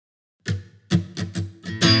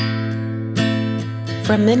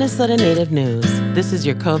From Minnesota Native News, this is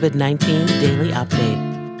your COVID-19 Daily Update.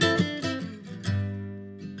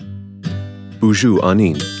 Bonjour,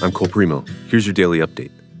 Anin. I'm Cole Primo. Here's your daily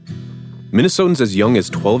update. Minnesotans as young as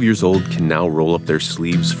 12 years old can now roll up their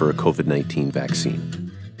sleeves for a COVID-19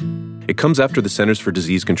 vaccine. It comes after the Centers for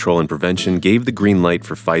Disease Control and Prevention gave the green light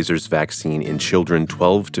for Pfizer's vaccine in children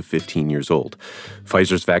 12 to 15 years old.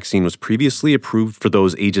 Pfizer's vaccine was previously approved for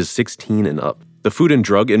those ages 16 and up. The Food and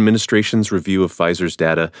Drug Administration's review of Pfizer's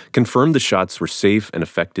data confirmed the shots were safe and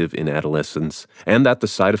effective in adolescents, and that the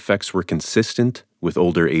side effects were consistent with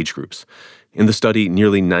older age groups. In the study,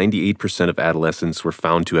 nearly 98% of adolescents were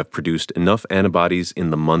found to have produced enough antibodies in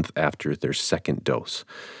the month after their second dose.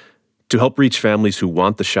 To help reach families who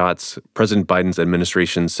want the shots, President Biden's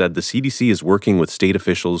administration said the CDC is working with state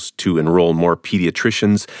officials to enroll more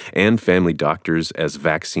pediatricians and family doctors as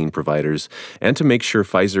vaccine providers and to make sure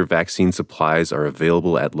Pfizer vaccine supplies are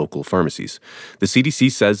available at local pharmacies. The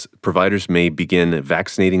CDC says providers may begin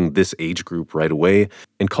vaccinating this age group right away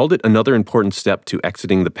and called it another important step to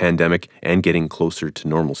exiting the pandemic and getting closer to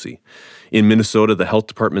normalcy. In Minnesota, the health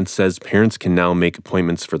department says parents can now make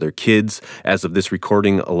appointments for their kids. As of this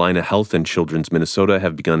recording, Allina Health and Children's Minnesota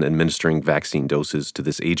have begun administering vaccine doses to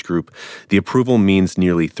this age group. The approval means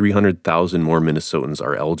nearly 300,000 more Minnesotans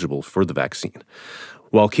are eligible for the vaccine.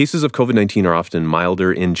 While cases of COVID-19 are often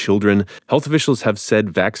milder in children, health officials have said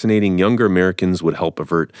vaccinating younger Americans would help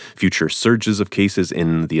avert future surges of cases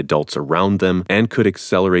in the adults around them and could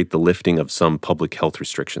accelerate the lifting of some public health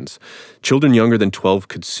restrictions. Children younger than 12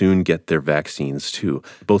 could soon get their vaccines, too.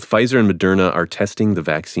 Both Pfizer and Moderna are testing the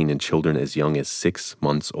vaccine in children as young as 6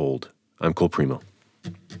 months old. I'm Cole Primo.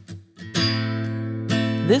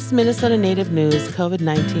 This Minnesota Native News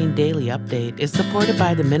COVID-19 Daily Update is supported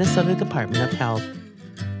by the Minnesota Department of Health.